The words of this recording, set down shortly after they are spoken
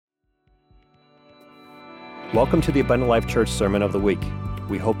Welcome to the Abundant Life Church Sermon of the Week.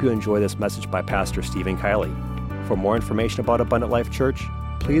 We hope you enjoy this message by Pastor Steven Kielley. For more information about Abundant Life Church,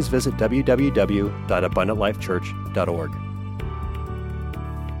 please visit www.abundantlifechurch.org.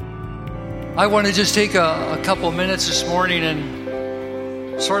 I want to just take a couple minutes this morning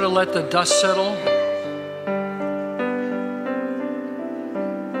and sort of let the dust settle.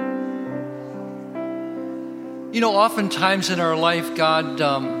 You know, oftentimes in our life, God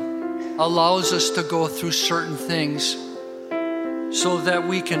allows us to go through certain things so that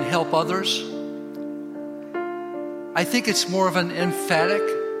we can help others. I think it's more of an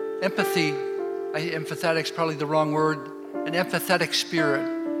empathy. Empathetic's probably the wrong word. An empathetic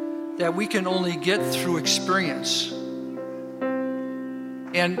spirit that we can only get through experience.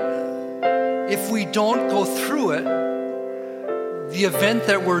 And if we don't go through it, the event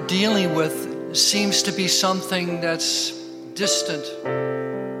that we're dealing with seems to be something that's distant.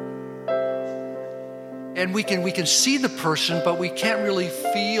 And we can see the person, but we can't really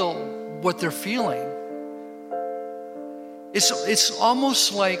feel what they're feeling. It's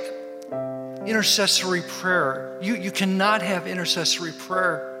almost like intercessory prayer. You cannot have intercessory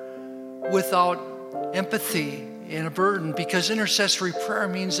prayer without empathy and a burden, because intercessory prayer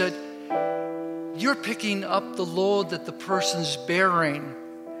means that you're picking up the load that the person's bearing,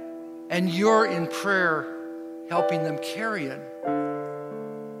 and you're in prayer helping them carry it.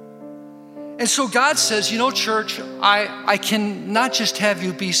 And so God says, you know, church, I can not just have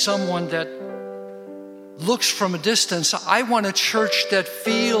you be someone that looks from a distance. I want a church that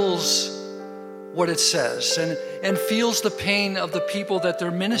feels what it says and feels the pain of the people that they're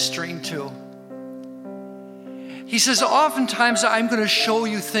ministering to. He says, oftentimes I'm going to show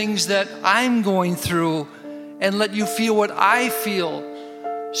you things that I'm going through and let you feel what I feel,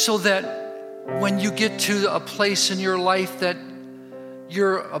 so that when you get to a place in your life that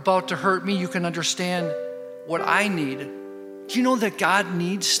you're about to hurt me, you can understand what I need. Do you know that God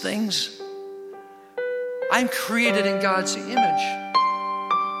needs things? I'm created in God's image.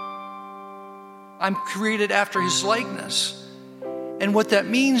 I'm created after His likeness. And what that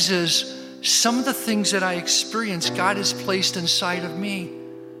means is some of the things that I experience, God has placed inside of me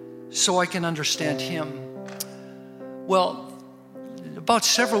so I can understand Him. Well, about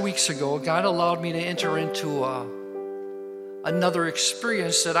several weeks ago, God allowed me to enter into another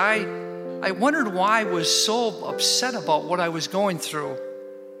experience that I wondered why I was so upset about what I was going through.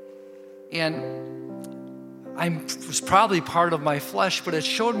 And I was probably part of my flesh, but it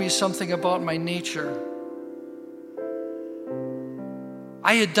showed me something about my nature.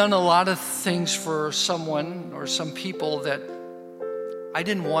 I had done a lot of things for someone or some people that I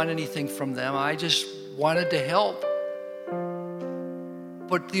didn't want anything from them. I just wanted to help.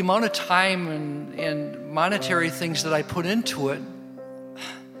 But the amount of time and monetary things that I put into it,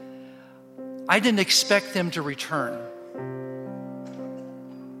 I didn't expect them to return.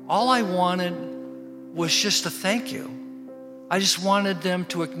 All I wanted was just a thank you. I just wanted them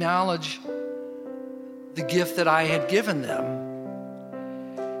to acknowledge the gift that I had given them.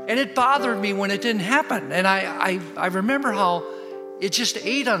 And it bothered me when it didn't happen. And I remember how it just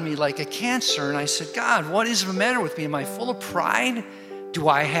ate on me like a cancer. And I said, God, what is the matter with me? Am I full of pride? Do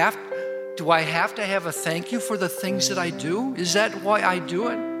I have to have a thank you for the things that I do? Is that why I do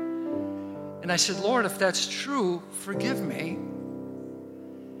it? And I said, Lord, if that's true, forgive me.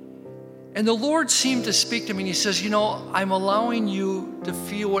 And the Lord seemed to speak to me, and He says, you know, I'm allowing you to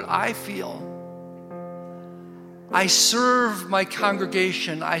feel what I feel. I serve my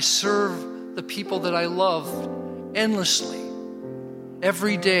congregation. I serve the people that I love endlessly.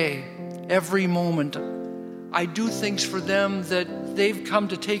 Every day, every moment. I do things for them that they've come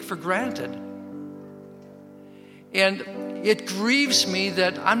to take for granted. And it grieves me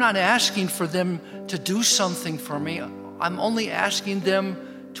that I'm not asking for them to do something for me. I'm only asking them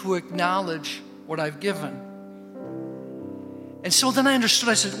to acknowledge what I've given. And so then I understood.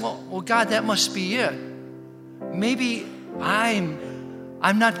 I said, well, God, that must be it. Maybe I'm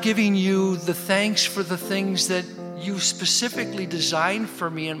not giving you the thanks for the things that you specifically designed for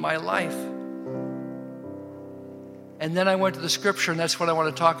me in my life. And then I went to the scripture, and that's what I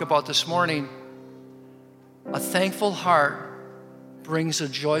want to talk about this morning. A thankful heart brings a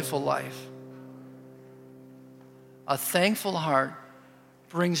joyful life. A thankful heart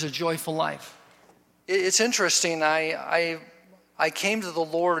brings a joyful life. It's interesting. I came to the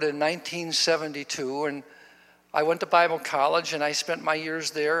Lord in 1972, and I went to Bible college, and I spent my years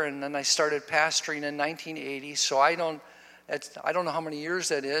there, and then I started pastoring in 1980. So I don't know how many years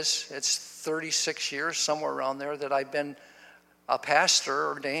that is. It's 36 years, somewhere around there, that I've been a pastor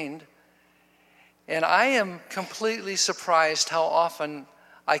ordained. And I am completely surprised how often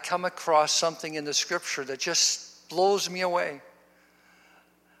I come across something in the scripture that just blows me away.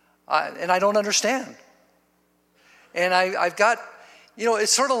 And I don't understand. And I've got,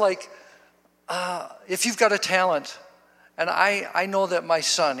 it's sort of like if you've got a talent, and I know that my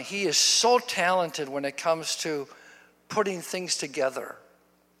son, he is so talented when it comes to putting things together,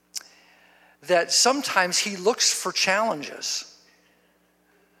 that sometimes he looks for challenges.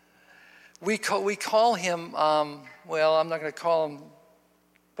 We call him, well, I'm not going to call him,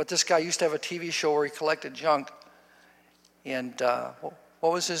 but this guy used to have a TV show where he collected junk. And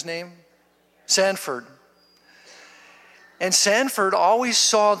what was his name? Sanford. And Sanford always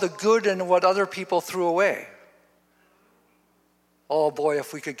saw the good in what other people threw away. Oh boy,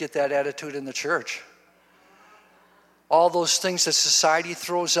 if we could get that attitude in the church. All those things that society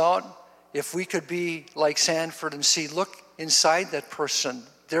throws out, if we could be like Sanford and see, look inside that person,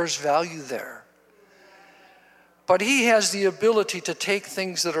 there's value there. But he has the ability to take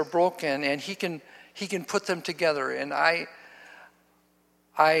things that are broken and he can put them together. And I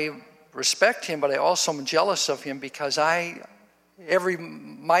respect him, but I also am jealous of him because every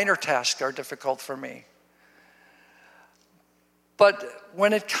minor tasks are difficult for me. But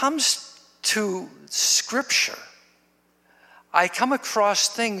when it comes to Scripture, I come across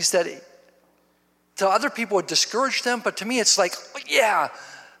things that to other people would discourage them, but to me it's like, yeah,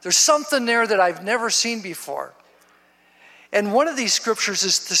 there's something there that I've never seen before. And one of these scriptures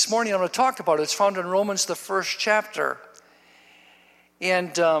is this morning I'm going to talk about. It's found in Romans, the 1st chapter.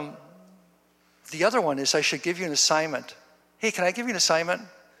 And the other one is I should give you an assignment. Hey, can I give you an assignment?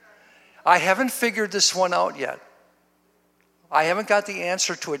 I haven't figured this one out yet. I haven't got the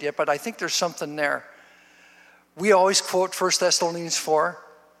answer to it yet, but I think there's something there. We always quote 1 Thessalonians 4,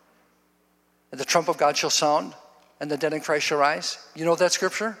 and the trump of God shall sound, and the dead in Christ shall rise. You know that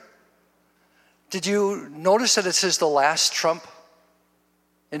scripture? Did you notice that it says the last trump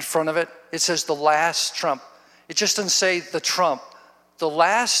in front of it? It says the last trump. It just doesn't say the trump. The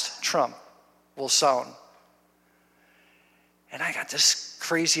last trump will sound. And I got this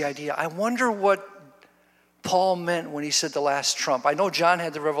crazy idea. I wonder what Paul meant when he said the last trump. I know John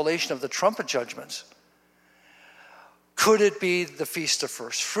had the revelation of the trumpet judgments. Could it be the Feast of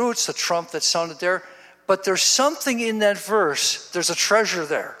First Fruits, the trump that sounded there? But there's something in that verse, there's a treasure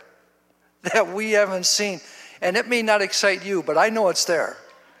there that we haven't seen. And it may not excite you, but I know it's there.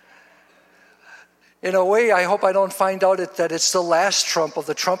 In a way, I hope I don't find out that it's the last trump of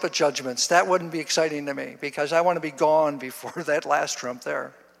the trumpet judgments. That wouldn't be exciting to me because I want to be gone before that last trump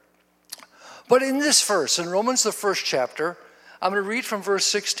there. But in this verse, in Romans, the 1st chapter, I'm going to read from verse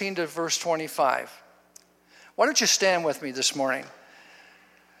 16 to verse 25. Why don't you stand with me this morning?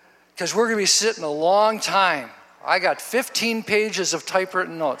 Because we're going to be sitting a long time. I got 15 pages of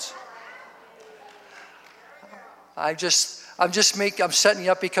typewritten notes. I'm setting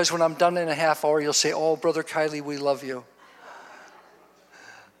you up because when I'm done in a half hour, you'll say, oh, Brother Kielley, we love you.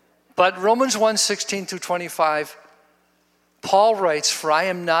 But Romans 1, 16 through 25, Paul writes, for I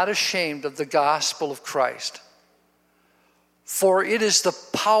am not ashamed of the gospel of Christ. For it is the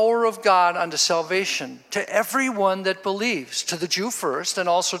power of God unto salvation to everyone that believes, to the Jew first and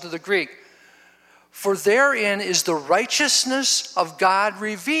also to the Greek. For therein is the righteousness of God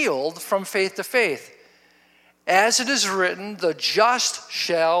revealed from faith to faith. As it is written, the just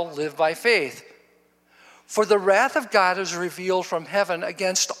shall live by faith. For the wrath of God is revealed from heaven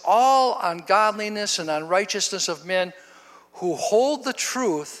against all ungodliness and unrighteousness of men who hold the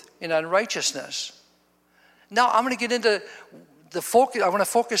truth in unrighteousness. Now I'm going to get into the focus. I want to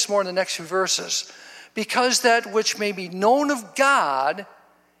focus more on the next few verses. Because that which may be known of God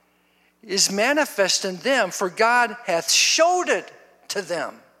is manifest in them, for God hath showed it to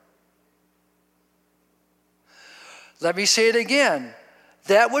them. Let me say it again.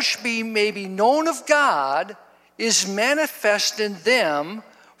 That which may be known of God is manifest in them,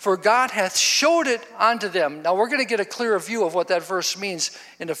 for God hath showed it unto them. Now we're going to get a clearer view of what that verse means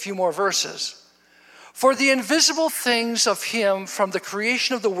in a few more verses. For the invisible things of him from the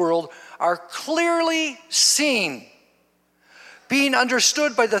creation of the world are clearly seen, being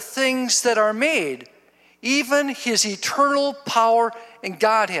understood by the things that are made, even his eternal power and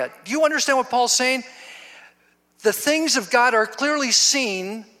Godhead. Do you understand what Paul's saying? The things of God are clearly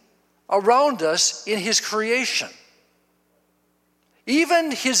seen around us in his creation.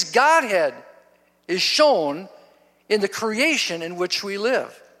 Even his Godhead is shown in the creation in which we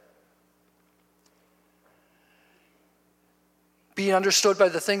live. Being understood by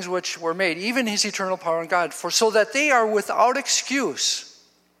the things which were made, even his eternal power and God, for so that they are without excuse.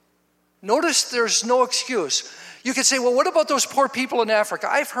 Notice there's no excuse. You could say, well, what about those poor people in Africa?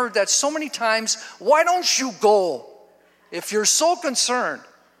 I've heard that so many times. Why don't you go if you're so concerned?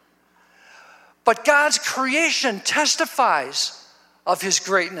 But God's creation testifies of his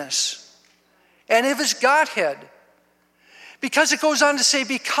greatness and of his Godhead. Because it goes on to say,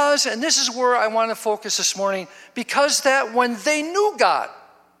 because, and this is where I want to focus this morning, because that when they knew God,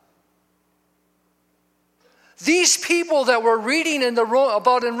 these people that we're reading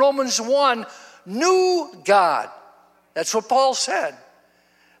about in Romans 1 knew God. That's what Paul said.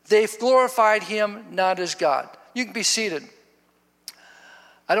 They've glorified him not as God. You can be seated.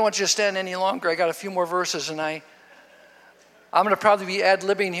 I don't want you to stand any longer. I got a few more verses, and I'm going to probably be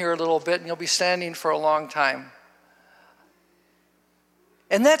ad-libbing here a little bit, and you'll be standing for a long time.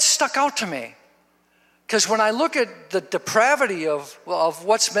 And that stuck out to me. Because when I look at the depravity of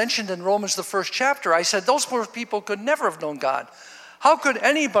what's mentioned in Romans, the first chapter, I said, those poor people could never have known God. How could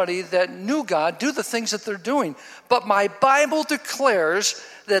anybody that knew God do the things that they're doing? But my Bible declares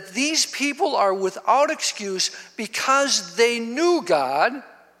that these people are without excuse because they knew God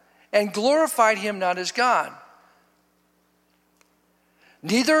and glorified him not as God.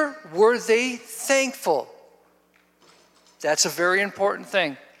 Neither were they thankful. That's a very important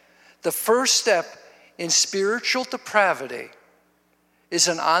thing. The first step in spiritual depravity is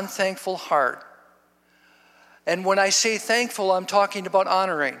an unthankful heart. And when I say thankful, I'm talking about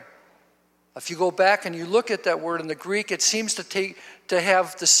honoring. If you go back and you look at that word in the Greek, it seems to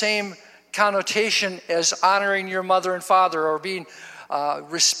have the same connotation as honoring your mother and father, or being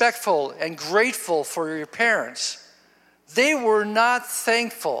respectful and grateful for your parents. They were not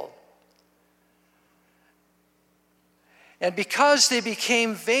thankful. And because they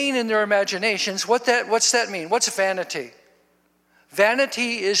became vain in their imaginations, what's that mean? What's vanity?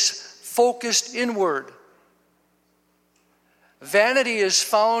 Vanity is focused inward. Vanity is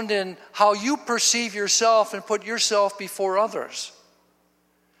found in how you perceive yourself and put yourself before others.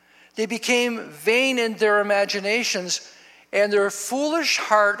 They became vain in their imaginations, and their foolish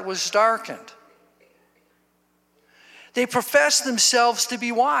heart was darkened. They professed themselves to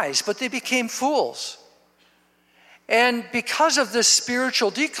be wise, but they became fools. And because of this spiritual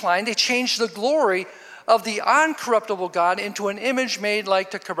decline, they changed the glory of the uncorruptible God into an image made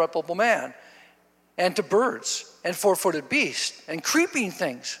like the corruptible man, and to birds, and four-footed beasts, and creeping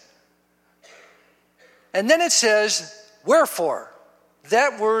things. And then it says, wherefore.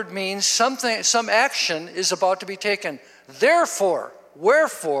 That word means something, some action is about to be taken. Therefore,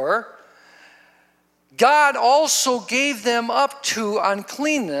 wherefore, God also gave them up to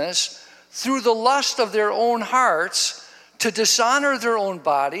uncleanness through the lust of their own hearts, to dishonor their own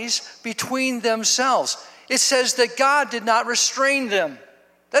bodies between themselves. It says that God did not restrain them.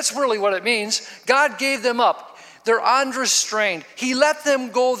 That's really what it means. God gave them up. They're unrestrained. He let them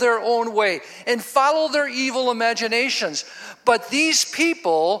go their own way and follow their evil imaginations. But these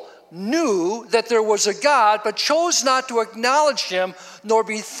people knew that there was a God, but chose not to acknowledge him nor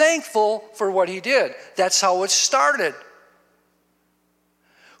be thankful for what he did. That's how it started.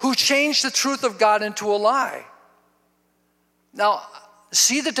 Who changed the truth of God into a lie. Now,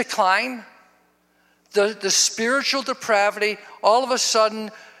 see the decline? The spiritual depravity all of a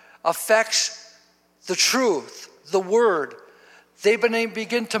sudden affects the truth, the word. They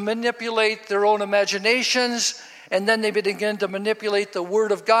begin to manipulate their own imaginations, and then they begin to manipulate the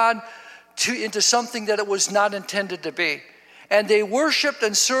word of God into something that it was not intended to be. And they worshiped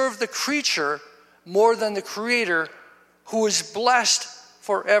and served the creature more than the Creator, who is blessed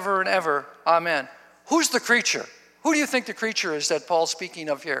forever and ever. Amen. Who's the creature? Who do you think the creature is that Paul's speaking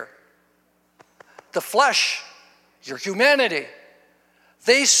of here? The flesh, your humanity.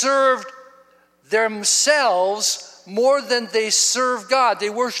 They served themselves more than they served God.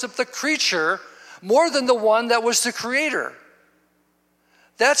 They worshiped the creature more than the one that was the Creator.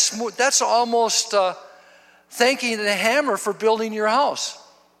 That's almost thanking the hammer for building your house.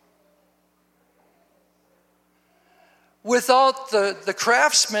 Without the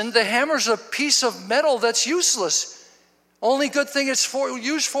craftsman, the hammer's a piece of metal that's useless. Only good thing it's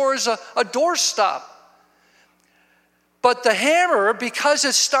used for is a doorstop. But the hammer, because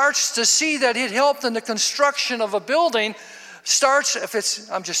it starts to see that it helped in the construction of a building,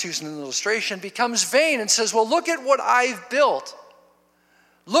 I'm just using an illustration, becomes vain and says, well, look at what I've built.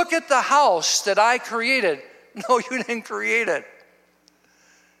 Look at the house that I created. No, you didn't create it.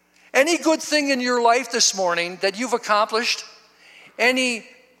 Any good thing in your life this morning that you've accomplished, any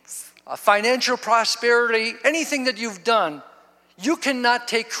financial prosperity, anything that you've done, you cannot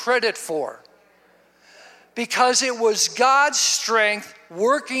take credit for. Because it was God's strength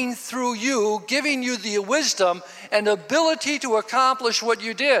working through you, giving you the wisdom and ability to accomplish what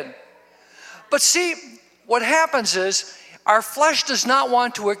you did. But see, what happens is our flesh does not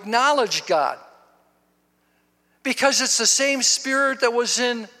want to acknowledge God. Because it's the same spirit that was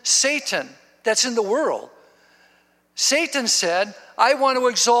in Satan. that's in the world. Satan said, I want to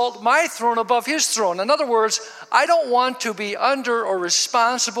exalt my throne above his throne. In other words, I don't want to be under or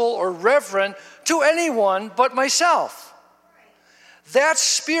responsible or reverent to anyone but myself. That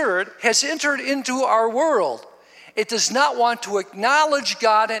spirit has entered into our world. It does not want to acknowledge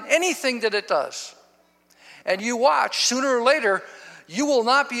God in anything that it does. And you watch, sooner or later, you will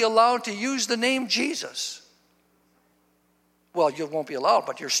not be allowed to use the name Jesus. Well, you won't be allowed,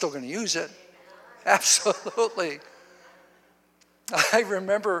 but you're still going to use it. Absolutely. I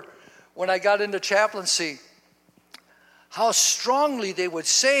remember when I got into chaplaincy, how strongly they would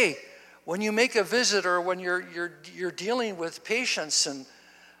say when you make a visit or when you're dealing with patients and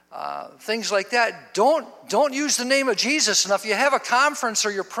things like that, don't use the name of Jesus. And if you have a conference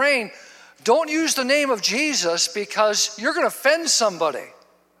or you're praying, don't use the name of Jesus because you're going to offend somebody.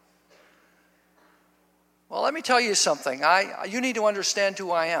 Well, let me tell you something. You need to understand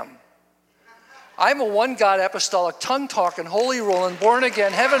who I am. I'm a one-God, apostolic, tongue-talking, holy rolling,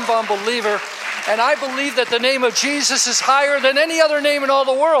 born-again, heaven-bound believer, and I believe that the name of Jesus is higher than any other name in all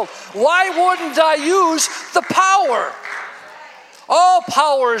the world. Why wouldn't I use the power? All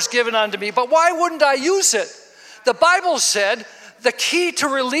power is given unto me, but why wouldn't I use it? The Bible said the key to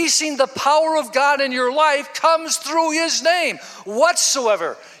releasing the power of God in your life comes through his name.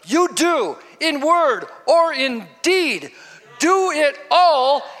 Whatsoever you do in word or in deed, do it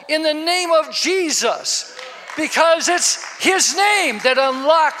all in the name of Jesus, because it's his name that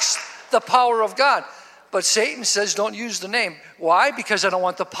unlocks the power of God. But Satan says don't use the name. Why? Because I don't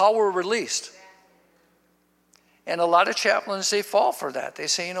want the power released. And a lot of chaplains, they fall for that. They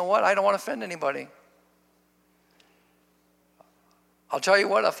say, you know what, I don't want to offend anybody. I'll tell you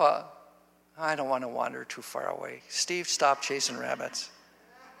what, I don't want to wander too far away. Steve, stop chasing rabbits.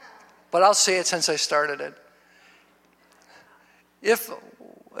 But I'll say it since I started it.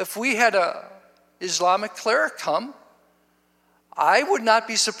 If we had a Islamic cleric come, I would not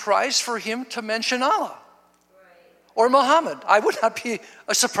be surprised for him to mention Allah or Muhammad. I would not be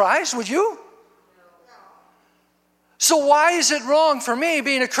surprised, would you? So why is it wrong for me,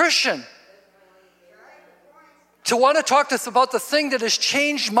 being a Christian, to want to talk about the thing that has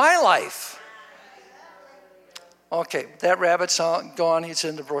changed my life? Okay, that rabbit's gone. He's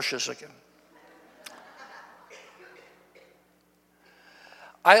in the bushes again.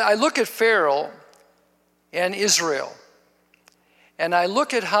 I look at Pharaoh and Israel, and I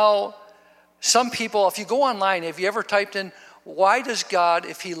look at how some people, if you go online, have you ever typed in, why does God,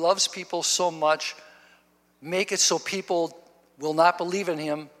 if he loves people so much, make it so people will not believe in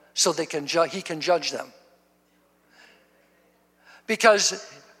him so he can judge them? Because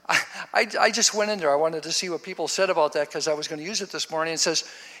I just went in there. I wanted to see what people said about that because I was going to use it this morning. It says,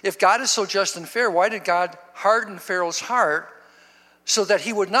 if God is so just and fair, why did God harden Pharaoh's heart so that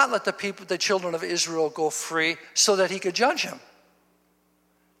he would not let the children of Israel go free so that he could judge them?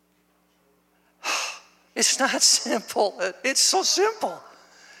 It's not simple. It's so simple.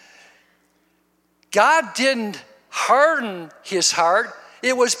 God didn't harden his heart.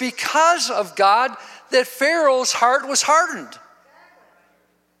 It was because of God that Pharaoh's heart was hardened.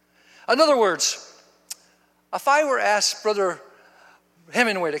 In other words, if I were asked Brother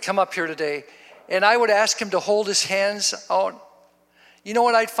Hemingway to come up here today, and I would ask him to hold his hands out, you know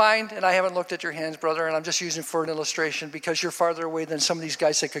what I'd find? And I haven't looked at your hands, brother, and I'm just using for an illustration because you're farther away than some of these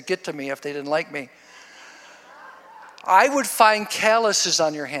guys that could get to me if they didn't like me. I would find calluses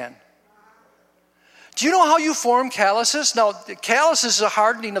on your hand. Do you know how you form calluses? Now, calluses is a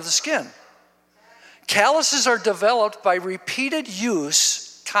hardening of the skin. Calluses are developed by repeated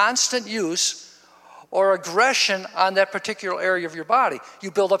use, constant use, or aggression on that particular area of your body.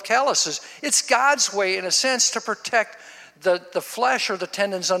 You build up calluses. It's God's way, in a sense, to protect the flesh or the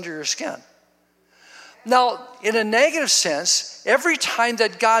tendons under your skin. Now, in a negative sense, every time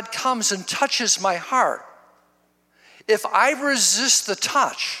that God comes and touches my heart, if I resist the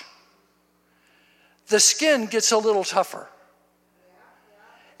touch, the skin gets a little tougher.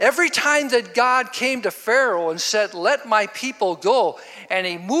 Every time that God came to Pharaoh and said, let my people go, and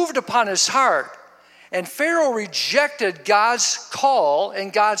he moved upon his heart, and Pharaoh rejected God's call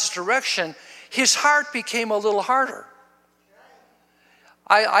and God's direction, his heart became a little harder.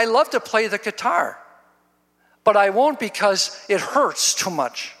 I love to play the guitar, but I won't because it hurts too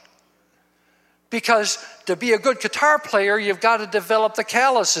much. Because to be a good guitar player, you've got to develop the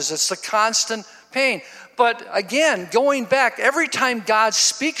calluses. It's the constant pain. But again, going back, every time God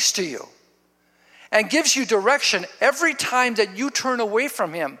speaks to you and gives you direction, every time that you turn away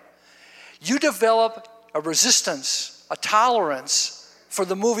from him, you develop a resistance, a tolerance for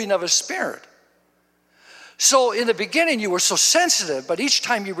the moving of his spirit. So in the beginning, you were so sensitive, but each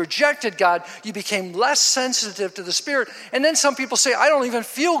time you rejected God, you became less sensitive to the Spirit. And then some people say, I don't even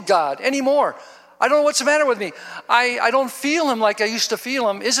feel God anymore. I don't know what's the matter with me. I don't feel him like I used to feel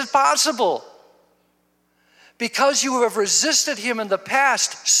him. Is it possible? Because you have resisted him in the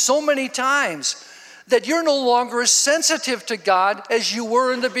past so many times that you're no longer as sensitive to God as you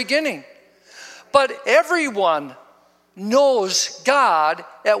were in the beginning. But everyone knows God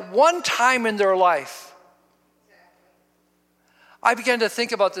at one time in their life. I began to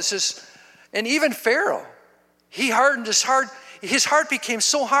think about this, and even Pharaoh, he hardened his heart. His heart became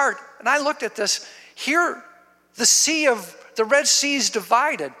so hard. And I looked at this. Here, the Red Sea is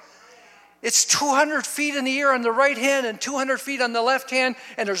divided. It's 200 feet in the air on the right hand and 200 feet on the left hand,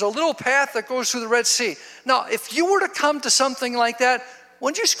 and there's a little path that goes through the Red Sea. Now, if you were to come to something like that,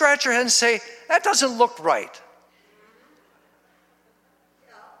 wouldn't you scratch your head and say, that doesn't look right?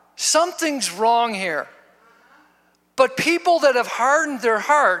 Something's wrong here. But people that have hardened their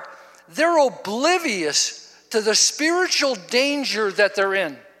heart, they're oblivious to the spiritual danger that they're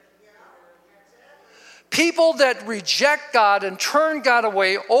in. People that reject God and turn God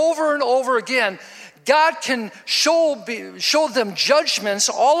away over and over again, God can show them judgments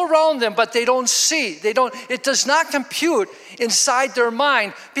all around them, but they don't see. It does not compute inside their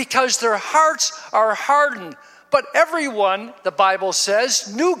mind because their hearts are hardened. But everyone, the Bible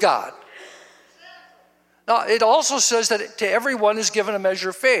says, knew God. Now, it also says that to everyone is given a measure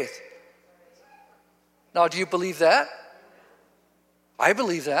of faith. Now, do you believe that? I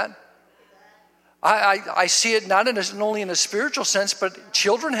believe that. I see it not only in a spiritual sense, but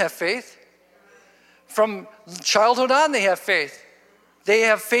children have faith. From childhood on, they have faith. They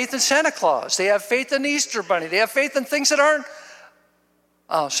have faith in Santa Claus. They have faith in the Easter Bunny. They have faith in things that aren't.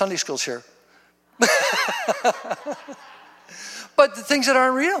 Oh, Sunday school's here. But the things that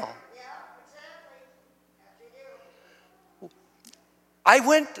aren't real. I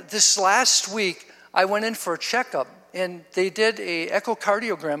went this last week, I went in for a checkup, and they did an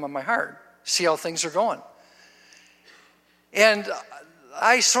echocardiogram on my heart, see how things are going. And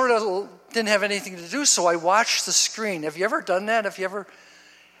I sort of didn't have anything to do, so I watched the screen. Have you ever done that?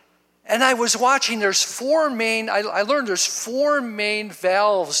 And I was watching, I learned there's four main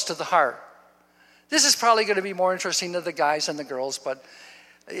valves to the heart. This is probably going to be more interesting to the guys and the girls, but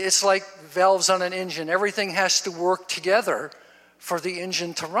it's like valves on an engine. Everything has to work together for the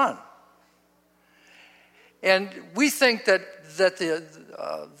engine to run. And we think that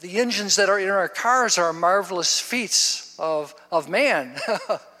the engines that are in our cars are marvelous feats of man.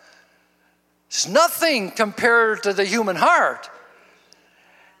 It's nothing compared to the human heart.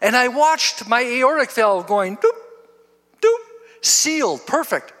 And I watched my aortic valve going doop, doop, sealed,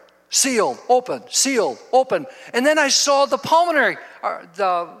 perfect, sealed, open, sealed, open. And then I saw the pulmonary,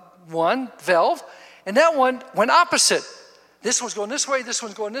 the one valve, and that one went opposite. This one's going this way, this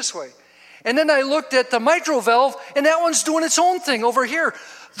one's going this way. And then I looked at the mitral valve, and that one's doing its own thing over here.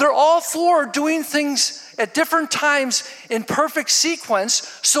 They're all four doing things at different times in perfect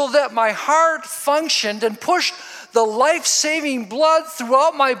sequence so that my heart functioned and pushed the life-saving blood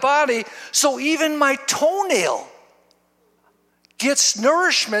throughout my body so even my toenail gets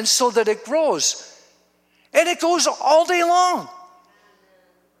nourishment so that it grows. And it goes all day long.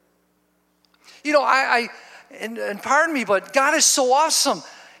 You know, and pardon me, but God is so awesome.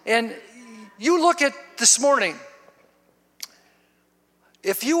 And you look at this morning,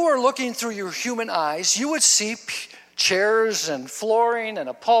 if you were looking through your human eyes, you would see chairs and flooring and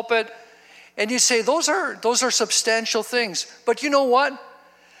a pulpit, and you'd say, those are substantial things. But you know what?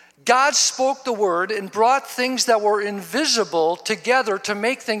 God spoke the word and brought things that were invisible together to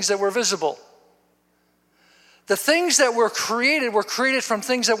make things that were visible. The things that were created from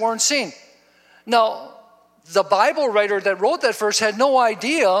things that weren't seen. Now, the Bible writer that wrote that verse had no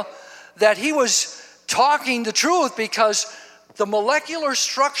idea that he was talking the truth because the molecular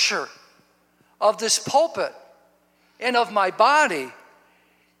structure of this pulpit and of my body,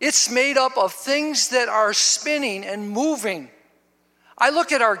 it's made up of things that are spinning and moving. I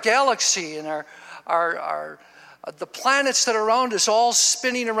look at our galaxy and the planets that are around us all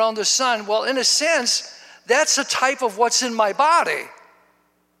spinning around the sun. Well, in a sense, that's a type of what's in my body.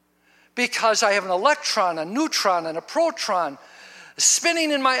 Because I have an electron, a neutron, and a proton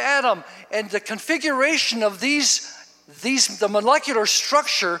spinning in my atom, and the configuration of the molecular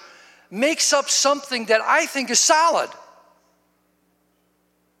structure makes up something that I think is solid.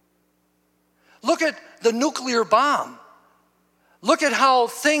 Look at the nuclear bomb. Look at how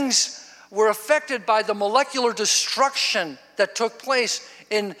things were affected by the molecular destruction that took place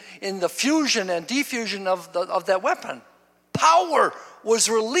in the fusion and diffusion of that weapon. Power was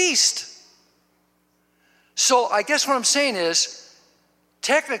released. So I guess what I'm saying is,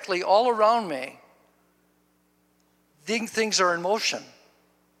 technically all around me, things are in motion,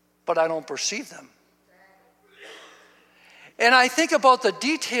 but I don't perceive them. And I think about the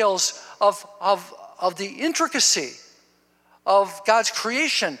details of the intricacy of God's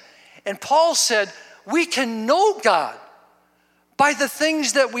creation. And Paul said, we can know God by the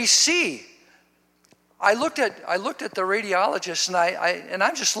things that we see. I looked at the radiologist, and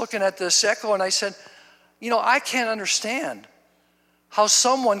I'm just looking at this echo, and I said, I can't understand how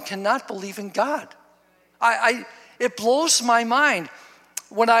someone cannot believe in God. It blows my mind.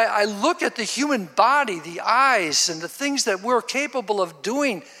 When I look at the human body, the eyes, and the things that we're capable of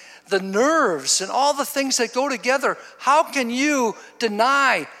doing, the nerves, and all the things that go together, how can you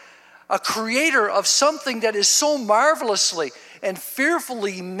deny a creator of something that is so marvelously and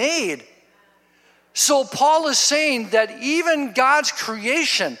fearfully made? So Paul is saying that even God's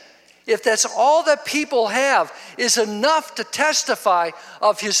creation, if that's all that people have, is enough to testify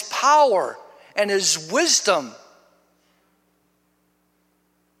of his power and his wisdom.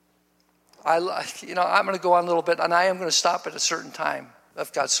 I'm going to go on a little bit, and I am going to stop at a certain time,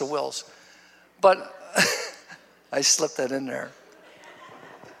 if God so wills. But I slipped that in there.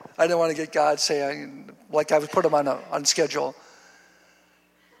 I didn't want to get God saying, like I would put him on schedule.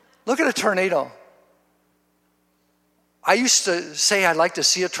 Look at a tornado. I used to say I'd like to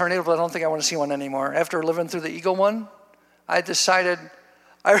see a tornado, but I don't think I want to see one anymore. After living through the Eagle one, I decided,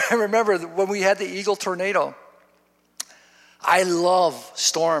 I remember when we had the Eagle tornado. I love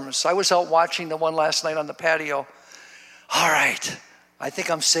storms. I was out watching the one last night on the patio. All right, I think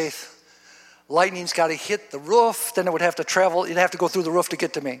I'm safe. Lightning's got to hit the roof, then it would have to travel. It'd have to go through the roof to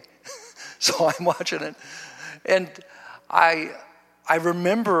get to me. So I'm watching it. And I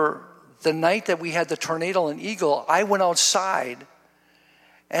remember the night that we had the tornado and Eagle, I went outside,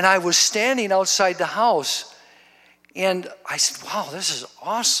 and I was standing outside the house, and I said, wow, this is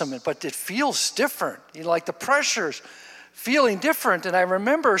awesome, but it feels different. Like the pressure's feeling different. And I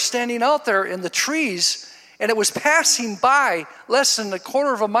remember standing out there in the trees, and it was passing by less than a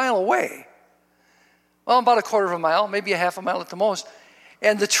quarter of a mile away. Well, about a quarter of a mile, maybe a half a mile at the most.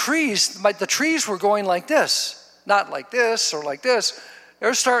 And the trees were going like this, not like this or like this.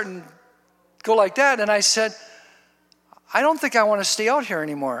 They're starting to go like that. And I said, I don't think I want to stay out here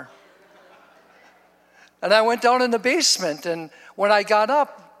anymore. And I went down in the basement, and when I got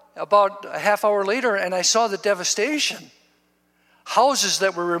up about a half hour later and I saw the devastation, houses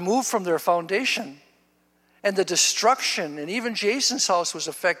that were removed from their foundation, and the destruction, and even Jason's house was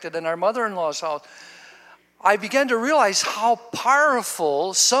affected, and our mother-in-law's house, I began to realize how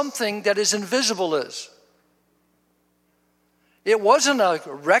powerful something that is invisible is. It wasn't a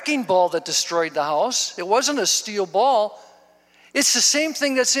wrecking ball that destroyed the house. It wasn't a steel ball. It's the same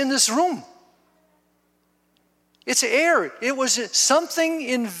thing that's in this room. It's air. It was something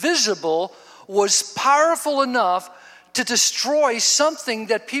invisible was powerful enough to destroy something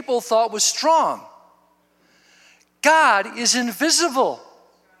that people thought was strong. God is invisible.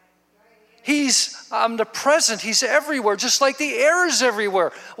 He's omnipresent. He's everywhere, just like the air is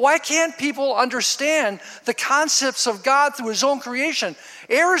everywhere. Why can't people understand the concepts of God through his own creation?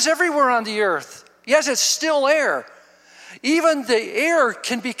 Air is everywhere on the earth. Yes, it's still air. Even the air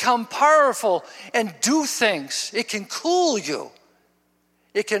can become powerful and do things. It can cool you.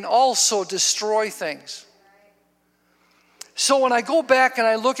 It can also destroy things. So when I go back and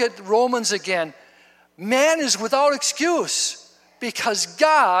I look at Romans again, man is without excuse because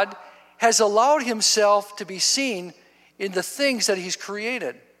God has allowed himself to be seen in the things that he's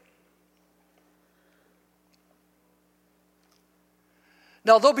created.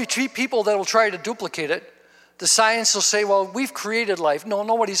 Now, there'll be people that will try to duplicate it. The science will say, well, we've created life. No,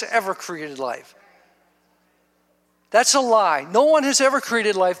 nobody's ever created life. That's a lie. No one has ever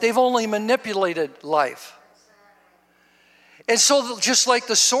created life. They've only manipulated life. And so just like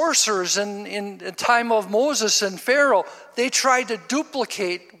the sorcerers in the time of Moses and Pharaoh, they tried to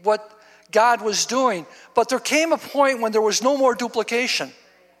duplicate what God was doing. But there came a point when there was no more duplication.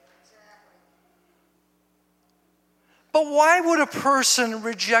 But why would a person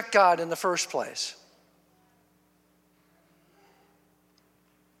reject God in the first place?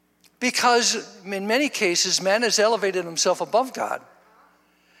 Because in many cases, man has elevated himself above God.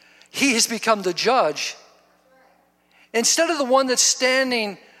 He has become the judge. Instead of the one that's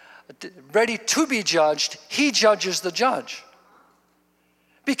standing ready to be judged, he judges the judge.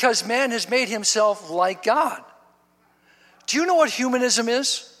 Because man has made himself like God. Do you know what humanism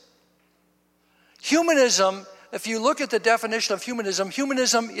is? Humanism, if you look at the definition of humanism,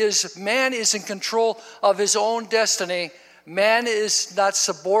 humanism is man is in control of his own destiny. Man is not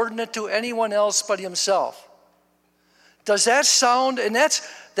subordinate to anyone else but himself. Does that sound, and that's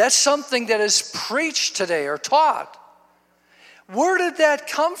something that is preached today or taught. Where did that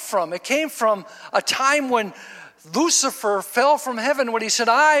come from? It came from a time when Lucifer fell from heaven when he said,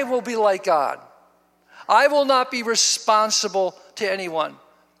 I will be like God. I will not be responsible to anyone.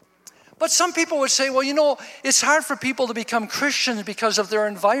 But some people would say, well, it's hard for people to become Christians because of their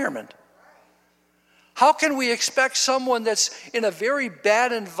environment. How can we expect someone that's in a very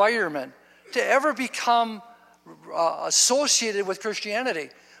bad environment to ever become associated with Christianity?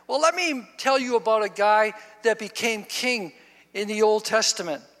 Well, let me tell you about a guy that became king in the Old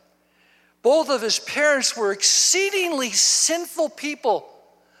Testament. Both of his parents were exceedingly sinful people.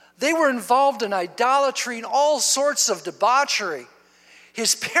 They were involved in idolatry and all sorts of debauchery.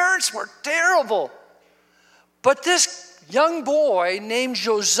 His parents were terrible. But this young boy named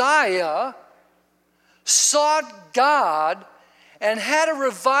Josiah sought God and had a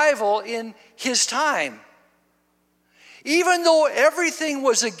revival in his time. Even though everything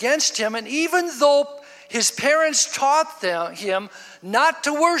was against him, and even though his parents taught him not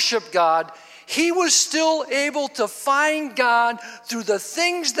to worship God, he was still able to find God through the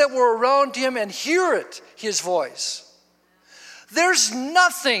things that were around him and hear his voice. There's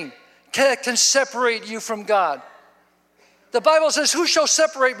nothing that can separate you from God. The Bible says, who shall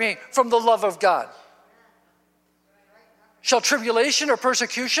separate me from the love of God? Shall tribulation or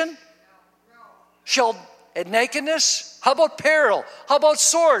persecution? Shall nakedness? How about peril? How about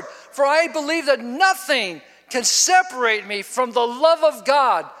sword? For I believe that nothing can separate me from the love of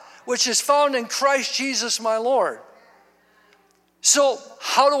God, which is found in Christ Jesus my Lord. So,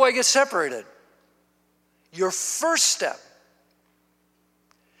 how do I get separated? Your first step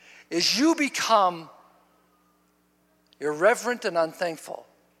is you become irreverent and unthankful.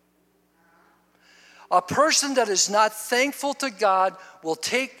 A person that is not thankful to God will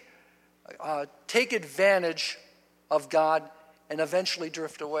take advantage of God and eventually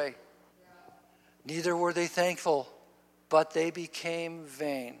drift away. Neither were they thankful, but they became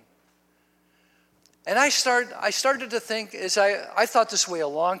vain. And I started to think, I thought this way a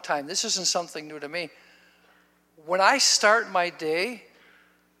long time. This isn't something new to me. When I start my day,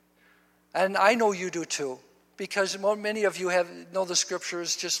 and I know you do too, because many of you know the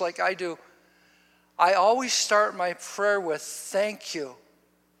scriptures just like I do, I always start my prayer with thank you.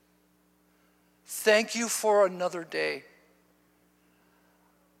 Thank you for another day.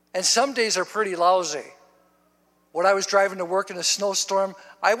 And some days are pretty lousy. When I was driving to work in a snowstorm,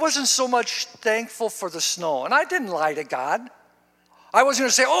 I wasn't so much thankful for the snow. And I didn't lie to God. I wasn't going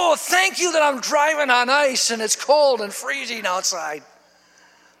to say, oh, thank you that I'm driving on ice and it's cold and freezing outside.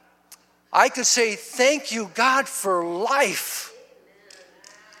 I could say, thank you, God, for life.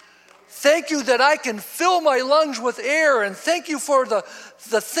 Thank you that I can fill my lungs with air, and thank you for the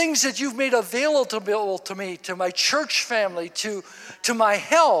things that you've made available to me, to my church family, to my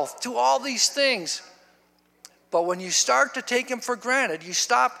health, to all these things. But when you start to take them for granted, you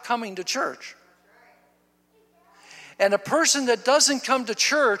stop coming to church. And a person that doesn't come to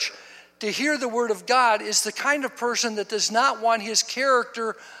church to hear the word of God is the kind of person that does not want his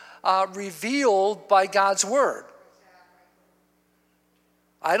character revealed by God's word.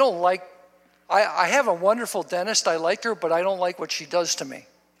 I have a wonderful dentist. I like her, but I don't like what she does to me.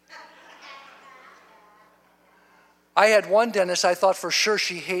 I had one dentist, I thought for sure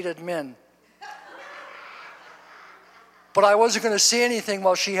she hated men. But I wasn't going to say anything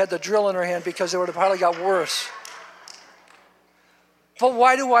while she had the drill in her hand because it would have probably got worse. But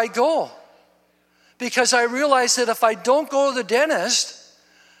why do I go? Because I realize that if I don't go to the dentist,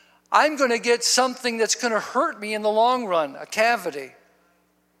 I'm going to get something that's going to hurt me in the long run, a cavity.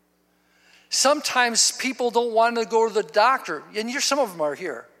 Sometimes people don't want to go to the doctor, and some of them are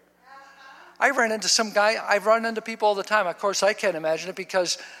here. I run into people all the time. Of course, I can't imagine it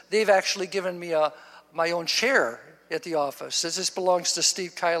because they've actually given me my own chair at the office. This belongs to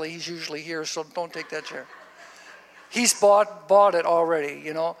Steve Kielley. He's usually here, so don't take that chair. He's bought it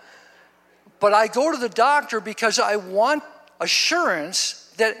already, But I go to the doctor because I want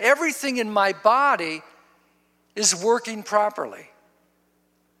assurance that everything in my body is working properly.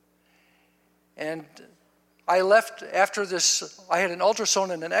 And I left after this. I had an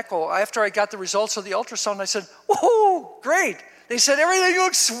ultrasound and an echo. After I got the results of the ultrasound, I said, whoa, great. They said, everything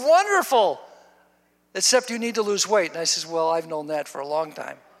looks wonderful, except you need to lose weight. And I said, well, I've known that for a long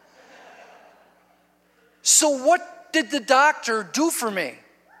time. So what did the doctor do for me?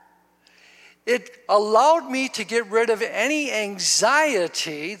 It allowed me to get rid of any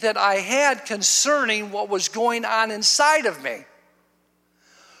anxiety that I had concerning what was going on inside of me.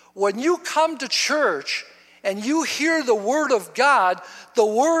 When you come to church and you hear the Word of God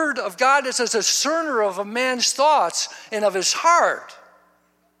is a discerner of a man's thoughts and of his heart.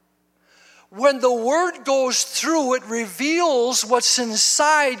 When the Word goes through, it reveals what's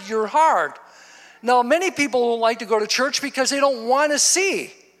inside your heart. Now, many people don't like to go to church because they don't want to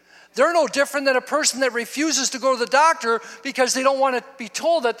see. They're no different than a person that refuses to go to the doctor because they don't want to be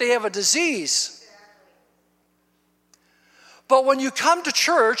told that they have a disease. But when you come to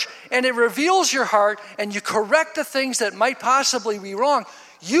church and it reveals your heart and you correct the things that might possibly be wrong,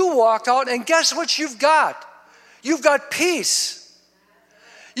 you walk out and guess what you've got? You've got peace.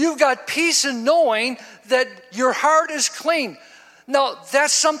 You've got peace in knowing that your heart is clean. Now,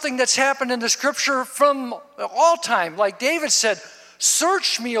 that's something that's happened in the scripture from all time. Like David said,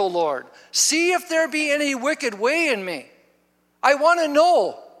 search me, O Lord. See if there be any wicked way in me. I want to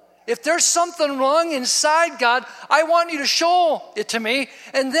know. If there's something wrong inside, God, I want you to show it to me.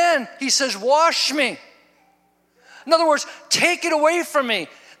 And then he says, wash me. In other words, take it away from me,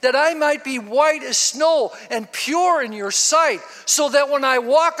 that I might be white as snow and pure in your sight, so that when I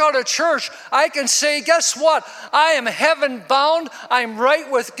walk out of church, I can say, guess what? I am heaven bound. I'm right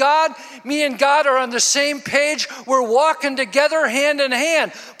with God. Me and God are on the same page. We're walking together hand in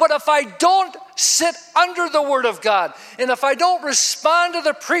hand. But if I don't sit under the Word of God, and if I don't respond to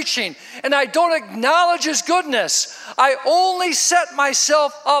the preaching, and I don't acknowledge His goodness, I only set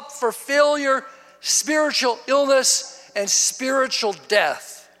myself up for failure, spiritual illness, and spiritual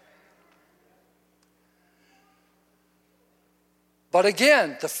death. But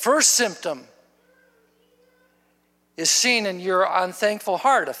again, the first symptom is seen in your unthankful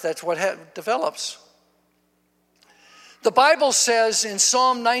heart, if that's what develops. The Bible says in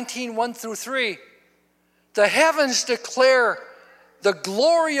Psalm 19, 1 through 3, the heavens declare the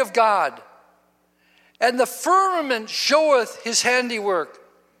glory of God, and the firmament showeth his handiwork.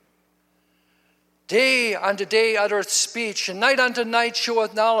 Day unto day uttereth speech, and night unto night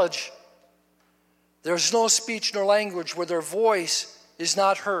showeth knowledge. There is no speech nor language where their voice is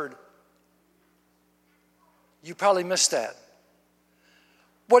not heard. You probably missed that.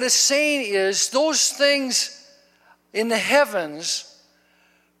 What it's saying is those things in the heavens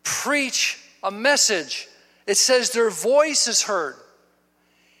preach a message. It says their voice is heard.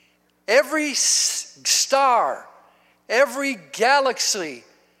 Every star, every galaxy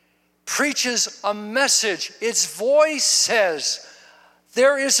preaches a message. Its voice says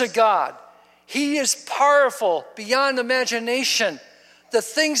there is a God. He is powerful beyond imagination. The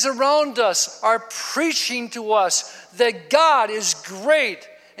things around us are preaching to us that God is great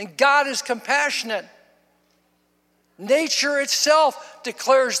and God is compassionate. Nature itself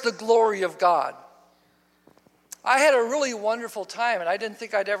declares the glory of God. I had a really wonderful time, and I didn't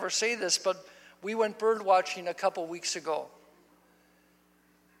think I'd ever say this, but we went bird watching a couple weeks ago.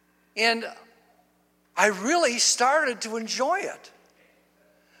 And I really started to enjoy it.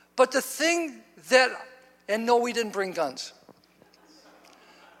 But the thing and no, we didn't bring guns.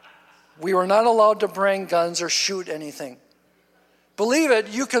 We were not allowed to bring guns or shoot anything. Believe it,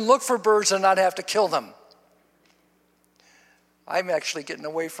 you can look for birds and not have to kill them. I'm actually getting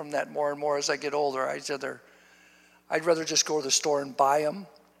away from that more and more as I get older. I'd rather just go to the store and buy them,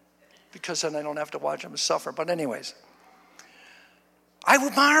 because then I don't have to watch them suffer. But anyways, I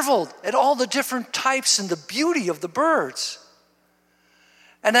marveled at all the different types and the beauty of the birds.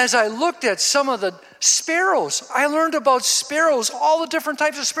 And as I looked at some of the sparrows, I learned about sparrows, all the different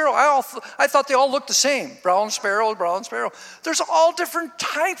types of sparrow. I thought they all looked the same. Brown sparrow, brown sparrow. There's all different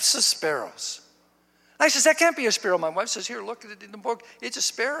types of sparrows. And I says, that can't be a sparrow. My wife says, here, look at it in the book. It's a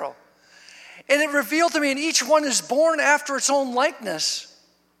sparrow. And it revealed to me, and each one is born after its own likeness.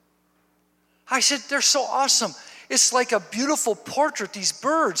 I said, they're so awesome. It's like a beautiful portrait. These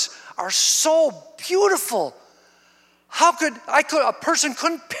birds are so beautiful. A person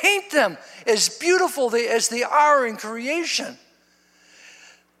couldn't paint them as beautiful as they are in creation.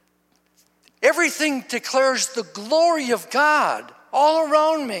 Everything declares the glory of God all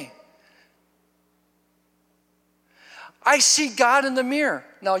around me. I see God in the mirror.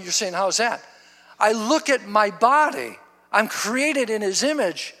 Now you're saying, how's that? I look at my body. I'm created in His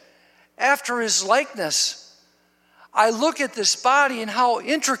image, after His likeness. I look at this body and how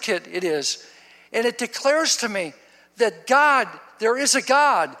intricate it is. And it declares to me that God, there is a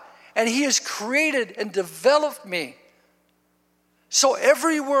God, and He has created and developed me. So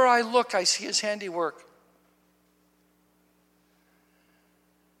everywhere I look, I see His handiwork.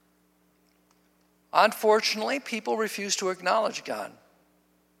 Unfortunately, people refuse to acknowledge God.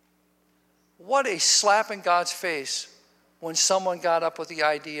 What a slap in God's face when someone got up with the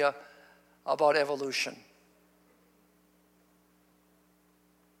idea about evolution.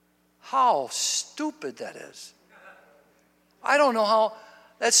 how stupid that is. I don't know how,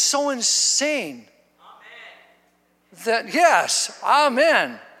 that's so insane. That, yes,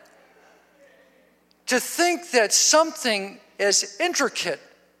 amen. To think that something as intricate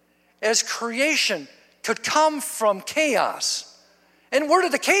as creation could come from chaos. And where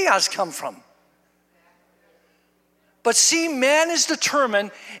did the chaos come from? But see, man is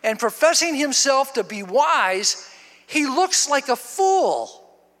determined, and professing himself to be wise, he looks like a fool.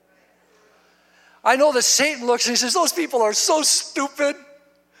 I know that Satan looks and he says, those people are so stupid.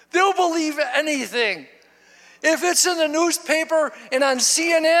 They'll believe anything. If it's in the newspaper and on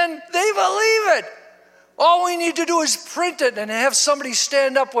CNN, they believe it. All we need to do is print it and have somebody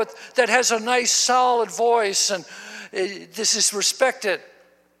stand up with that has a nice solid voice and this is respected.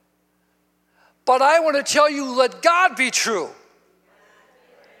 But I want to tell you, let God be true.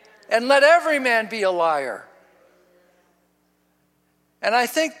 And let every man be a liar. And I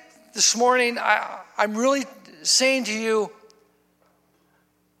think this morning I'm really saying to you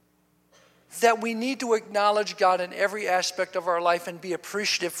that we need to acknowledge God in every aspect of our life and be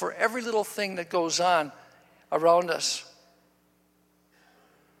appreciative for every little thing that goes on around us.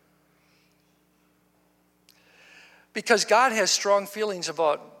 Because God has strong feelings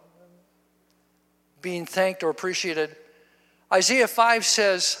about being thanked or appreciated. Isaiah 5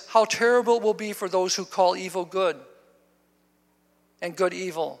 says, how terrible it will be for those who call evil good and good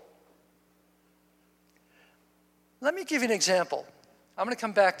evil. Let me give you an example. I'm going to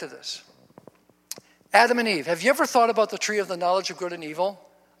come back to this. Adam and Eve. Have you ever thought about the tree of the knowledge of good and evil?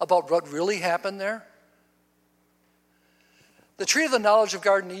 About what really happened there? The tree of the knowledge of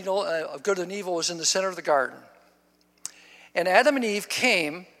good and evil was in the center of the garden. And Adam and Eve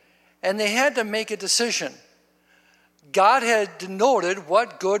came, and they had to make a decision. God had denoted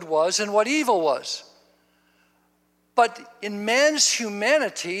what good was and what evil was. But in man's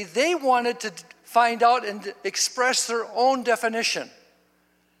humanity, they wanted to find out and express their own definition.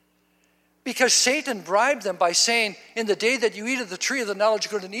 Because Satan bribed them by saying, in the day that you eat of the tree of the knowledge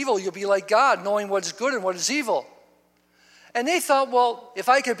of good and evil, you'll be like God, knowing what is good and what is evil. And they thought, well, if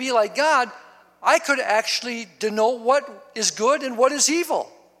I could be like God, I could actually denote what is good and what is evil.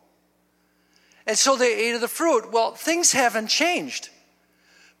 And so they ate of the fruit. Well, things haven't changed.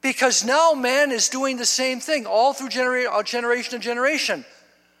 Because now man is doing the same thing all through generation to generation.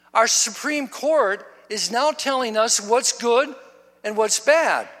 Our Supreme Court is now telling us what's good and what's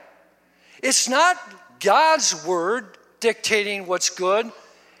bad. It's not God's word dictating what's good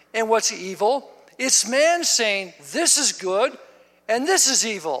and what's evil. It's man saying this is good and this is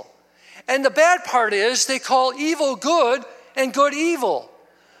evil. And the bad part is they call evil good and good evil.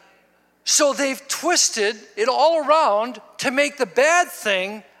 So they've twisted it all around to make the bad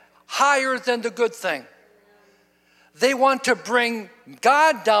thing higher than the good thing. They want to bring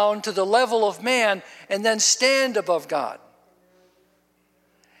God down to the level of man and then stand above God.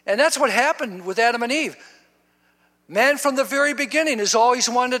 And that's what happened with Adam and Eve. Man from the very beginning has always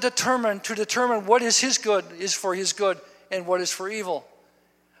wanted to determine what is his good is for his good and what is for evil.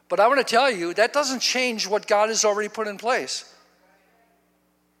 But I want to tell you, that doesn't change what God has already put in place.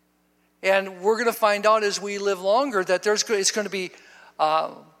 And we're going to find out as we live longer that it's going to be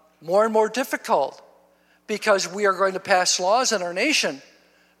more and more difficult because we are going to pass laws in our nation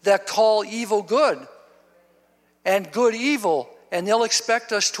that call evil good and good evil, and they'll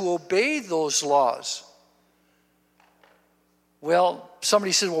expect us to obey those laws. Well,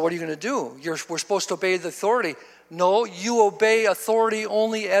 somebody said, well, what are you going to do? We're supposed to obey the authority. No, you obey authority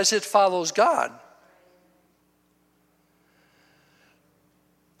only as it follows God.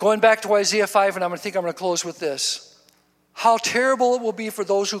 Going back to Isaiah 5, and I'm going to close with this. How terrible it will be for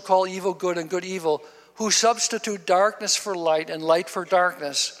those who call evil good and good evil, who substitute darkness for light and light for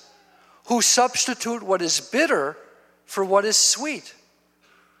darkness, who substitute what is bitter for what is sweet,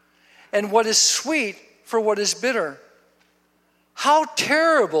 and what is sweet for what is bitter. How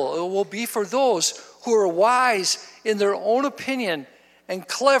terrible it will be for those who are wise in their own opinion and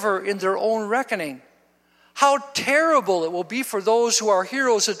clever in their own reckoning. How terrible it will be for those who are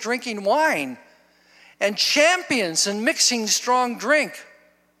heroes at drinking wine and champions in mixing strong drink,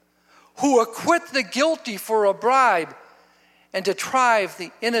 who acquit the guilty for a bribe and deprive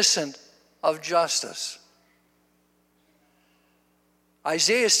the innocent of justice.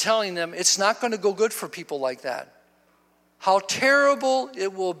 Isaiah is telling them it's not going to go good for people like that. How terrible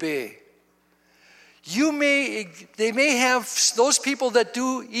it will be. They may have, those people that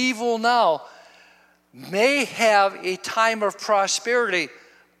do evil now may have a time of prosperity,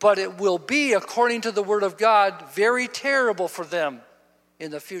 but it will be, according to the Word of God, very terrible for them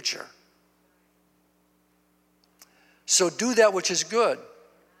in the future. So do that which is good,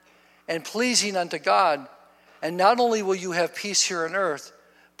 and pleasing unto God. And not only will you have peace here on earth,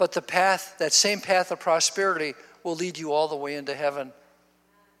 but that same path of prosperity will lead you all the way into heaven.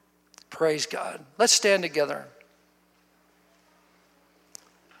 Praise God. Let's stand together.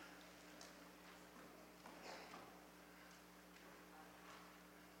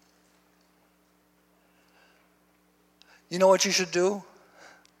 You know what you should do?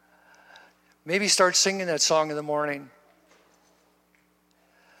 Maybe start singing that song in the morning.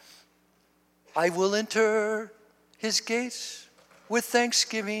 I will enter his gates with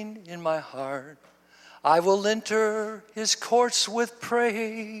thanksgiving in my heart. I will enter his courts with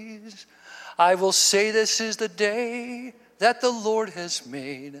praise. I will say this is the day that the Lord has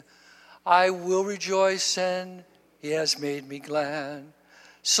made. I will rejoice and he has made me glad.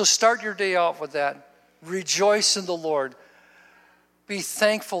 So start your day out with that. Rejoice in the Lord. Be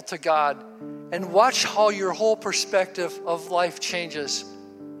thankful to God and watch how your whole perspective of life changes.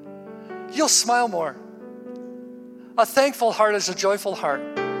 You'll smile more. A thankful heart is a joyful heart.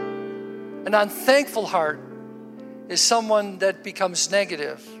 An unthankful heart is someone that becomes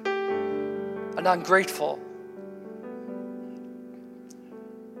negative and ungrateful.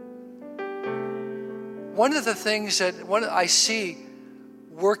 One of the things that I see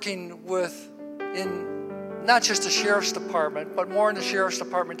working with in not just the sheriff's department, but more in the sheriff's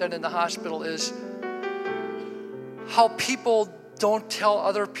department than in the hospital is how people don't tell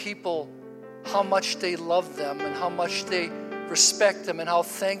other people how much they love them and how much they respect them and how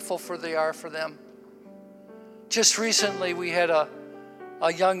thankful they are for them. Just recently we had a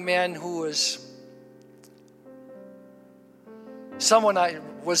young man who was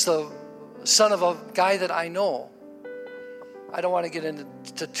the son of a guy that I know. I don't want to get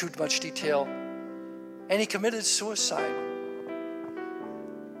into too much detail. And he committed suicide.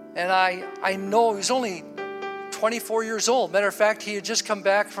 And I know he was only 24 years old. Matter of fact, he had just come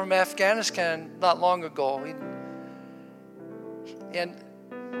back from Afghanistan not long ago. And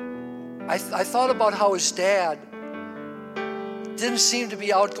I thought about how his dad didn't seem to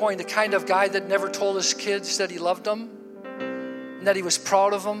be outgoing, the kind of guy that never told his kids that he loved them and that he was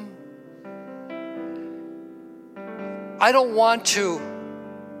proud of them. I don't want to.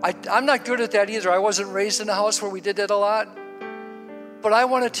 I'm not good at that either. I wasn't raised in a house where we did that a lot. But I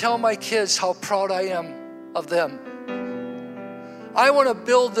want to tell my kids how proud I am of them. I want to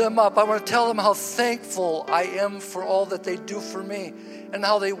build them up. I want to tell them how thankful I am for all that they do for me and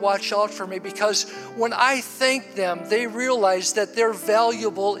how they watch out for me. Because when I thank them, they realize that they're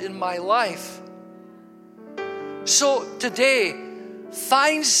valuable in my life. So today,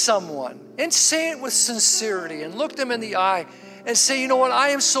 find someone and say it with sincerity and look them in the eye and say, you know what, I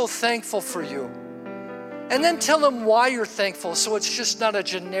am so thankful for you. And then tell them why you're thankful, so it's just not a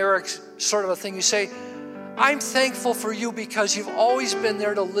generic sort of a thing. You say, I'm thankful for you because you've always been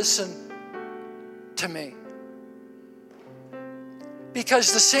there to listen to me.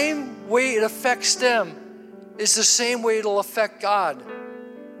 Because the same way it affects them is the same way it'll affect God.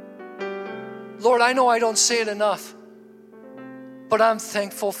 Lord, I know I don't say it enough, but I'm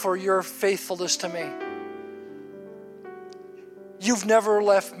thankful for your faithfulness to me. You've never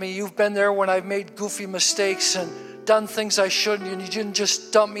left me. You've been there when I've made goofy mistakes and done things I shouldn't, and you didn't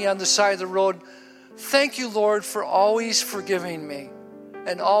just dump me on the side of the road. Thank you, Lord, for always forgiving me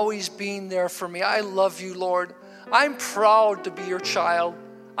and always being there for me. I love you, Lord. I'm proud to be your child.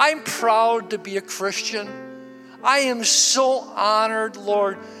 I'm proud to be a Christian. I am so honored,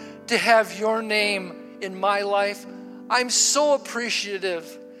 Lord, to have your name in my life. I'm so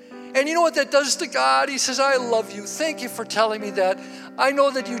appreciative. And you know what that does to God? He says, I love you. Thank you for telling me that. I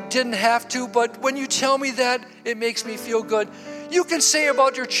know that you didn't have to, but when you tell me that, it makes me feel good. You can say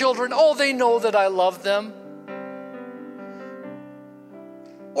about your children, oh, they know that I love them.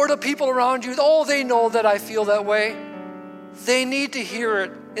 Or the people around you, oh, they know that I feel that way. They need to hear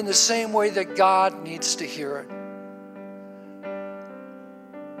it in the same way that God needs to hear it.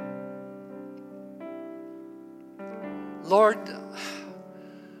 Lord,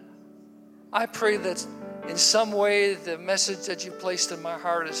 I pray that in some way the message that you placed in my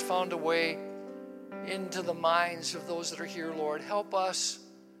heart has found a way into the minds of those that are here, Lord. Help us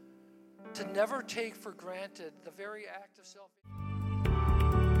to never take for granted the very act of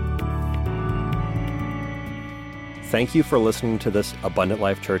Thank you for listening to this Abundant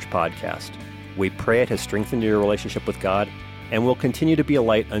Life Church podcast. We pray it has strengthened your relationship with God and will continue to be a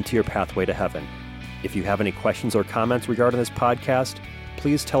light unto your pathway to heaven. If you have any questions or comments regarding this podcast,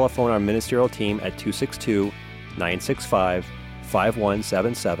 please telephone our ministerial team at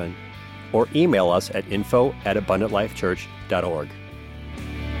 262-965-5177 or email us at info@abundantlifechurch.org.